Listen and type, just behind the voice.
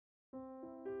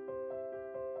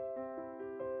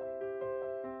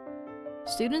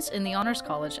Students in the Honors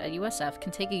College at USF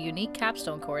can take a unique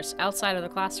capstone course outside of the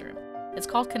classroom. It's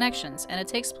called Connections, and it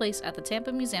takes place at the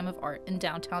Tampa Museum of Art in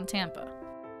downtown Tampa.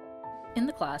 In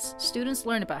the class, students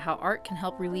learn about how art can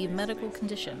help relieve medical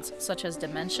conditions such as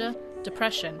dementia,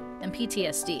 depression, and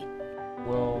PTSD.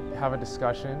 We'll have a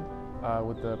discussion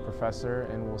with the professor,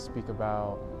 and we'll speak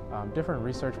about different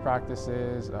research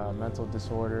practices, mental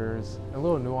disorders, and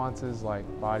little nuances like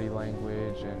body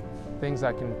language and things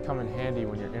that can come in handy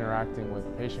when you're interacting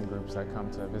with patient groups that come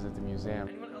to visit the museum.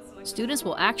 Students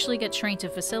will actually get trained to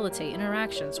facilitate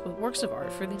interactions with works of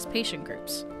art for these patient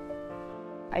groups.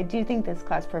 I do think this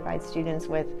class provides students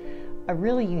with a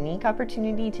really unique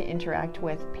opportunity to interact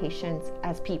with patients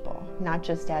as people, not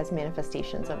just as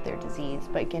manifestations of their disease,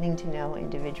 but getting to know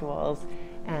individuals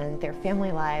and their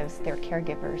family lives, their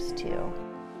caregivers too.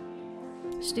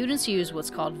 Students use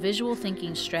what's called visual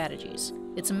thinking strategies.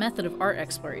 It's a method of art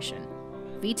exploration.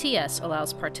 VTS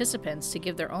allows participants to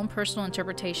give their own personal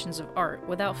interpretations of art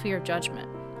without fear of judgment.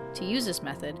 To use this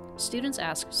method, students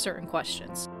ask certain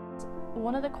questions.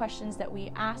 One of the questions that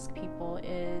we ask people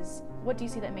is, what do you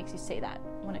see that makes you say that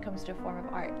when it comes to a form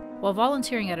of art? While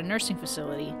volunteering at a nursing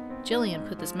facility, Jillian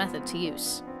put this method to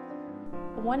use.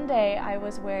 One day I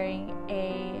was wearing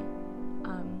a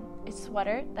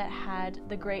sweater that had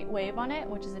the Great Wave on it,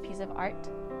 which is a piece of art,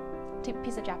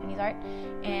 piece of Japanese art,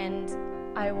 and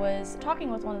I was talking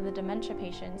with one of the dementia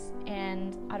patients,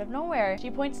 and out of nowhere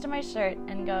she points to my shirt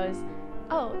and goes,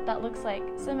 "Oh, that looks like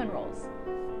cinnamon rolls."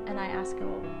 And I ask her,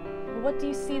 "Well, what do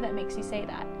you see that makes you say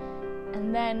that?"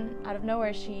 And then out of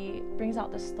nowhere she brings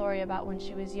out this story about when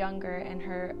she was younger and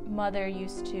her mother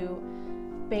used to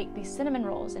bake these cinnamon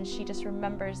rolls, and she just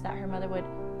remembers that her mother would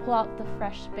pull out the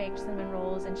fresh baked cinnamon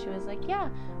rolls, and she was like, "Yeah,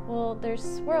 well, there's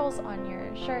swirls on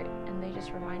your shirt and they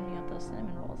just remind me of those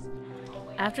cinnamon rolls."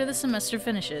 After the semester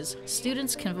finishes,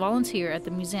 students can volunteer at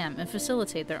the museum and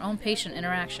facilitate their own patient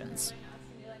interactions.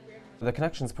 The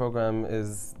Connections program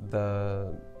is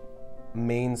the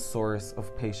main source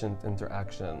of patient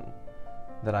interaction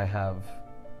that I have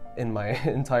in my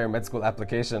entire med school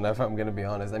application, if I'm going to be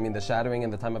honest. I mean, the shadowing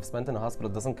and the time I've spent in a hospital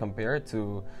doesn't compare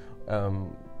to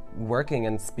working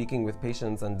and speaking with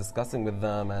patients and discussing with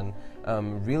them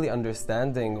and really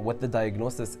understanding what the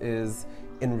diagnosis is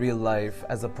in real life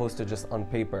as opposed to just on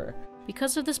paper.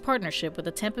 Because of this partnership with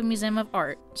the Tampa Museum of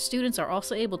Art, students are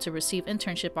also able to receive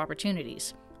internship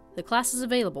opportunities. The class is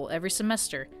available every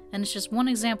semester, and it's just one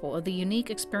example of the unique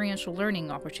experiential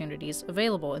learning opportunities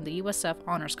available in the USF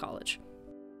Honors College.